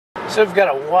So we've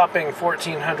got a whopping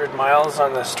 1,400 miles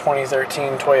on this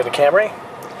 2013 Toyota Camry,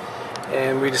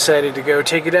 and we decided to go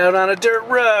take it out on a dirt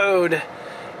road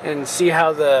and see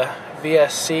how the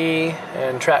VSC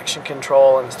and traction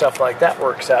control and stuff like that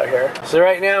works out here. So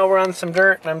right now we're on some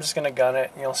dirt and I'm just gonna gun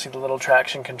it. You'll see the little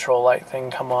traction control light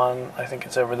thing come on. I think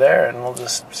it's over there, and we'll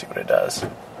just see what it does.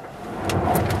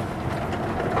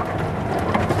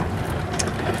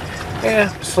 Yeah,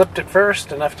 slipped it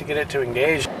first, enough to get it to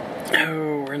engage.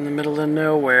 Oh, we're in the middle of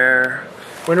nowhere.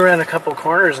 Went around a couple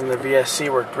corners and the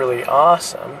VSC worked really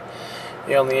awesome.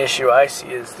 The only issue I see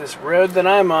is this road that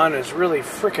I'm on is really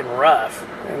freaking rough,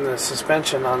 and the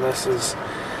suspension on this is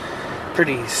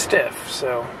pretty stiff,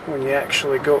 so when you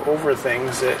actually go over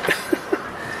things, it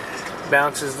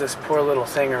bounces this poor little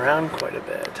thing around quite a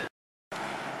bit.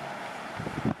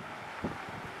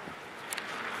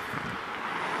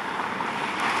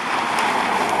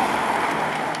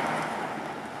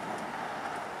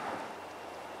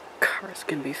 Cars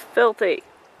can be filthy.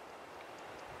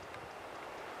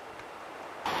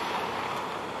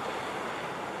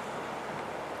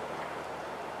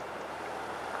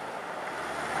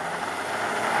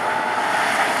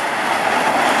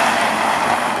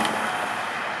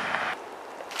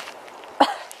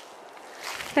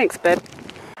 Thanks, babe.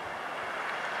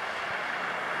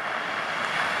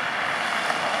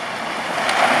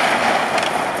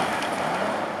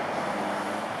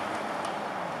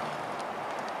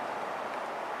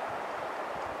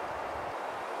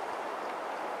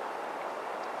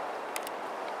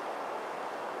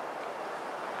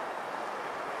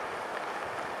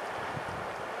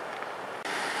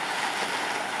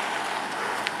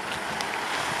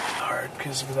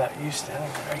 Because without you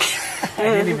standing there, I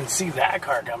didn't even see that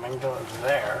car coming until it was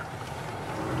there.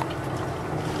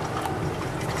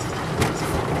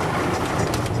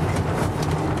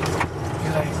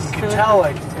 You could tell,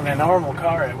 like, in a normal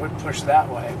car it would push that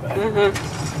way, but it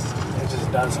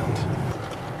just doesn't.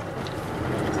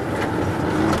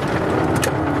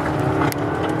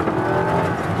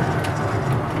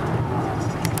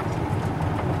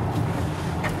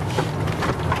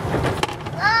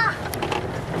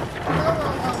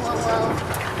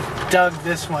 Dug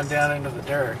this one down into the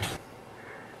dirt.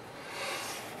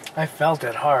 I felt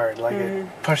it hard, like it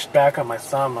pushed back on my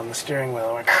thumb on the steering wheel.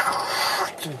 I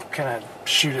went to kind of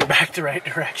shoot it back the right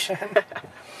direction.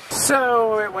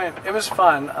 So it was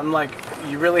fun. I'm like,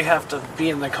 you really have to be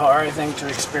in the car, I think, to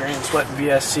experience what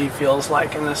VSC feels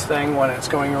like in this thing when it's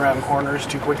going around corners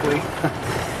too quickly.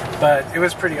 But it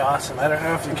was pretty awesome. I don't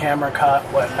know if the camera caught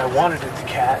what I wanted it to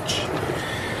catch.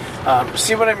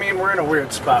 See what I mean? We're in a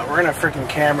weird spot. We're in a freaking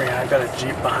Camry and I've got a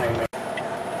Jeep behind me.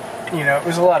 You know, it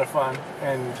was a lot of fun,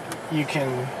 and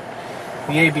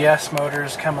the ABS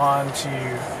motors come on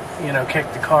to, you know,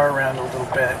 kick the car around a little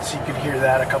bit, so you could hear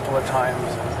that a couple of times.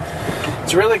 And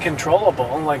it's really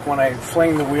controllable, like when I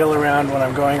fling the wheel around when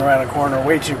I'm going around a corner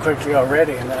way too quickly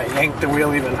already, and then I yank the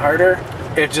wheel even harder,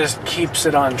 it just keeps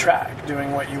it on track,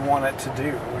 doing what you want it to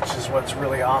do, which is what's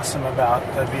really awesome about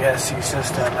the VSC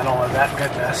system and all of that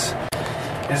goodness,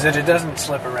 is that it doesn't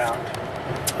slip around.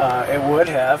 It would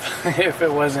have if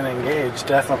it wasn't engaged,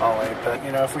 definitely, but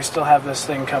you know, if we still have this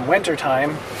thing come winter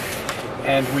time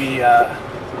and we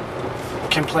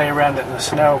can play around it in the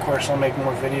snow, of course I'll make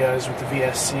more videos with the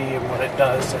VSC and what it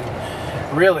does in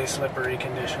really slippery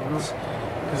conditions,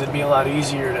 because it'd be a lot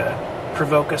easier to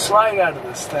provoke a slide out of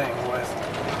this thing with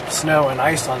snow and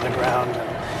ice on the ground, and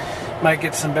might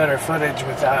get some better footage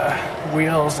with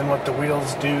wheels and what the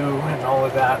wheels do and all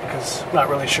of that, because I'm not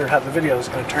really sure how the video is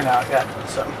going to turn out yet.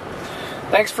 So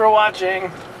thanks for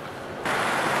watching.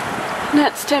 Now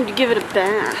it's time to give it a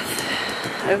bath.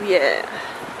 Oh yeah.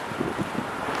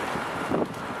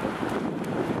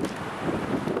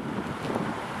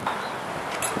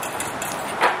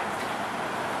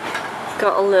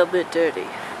 Got a little bit dirty.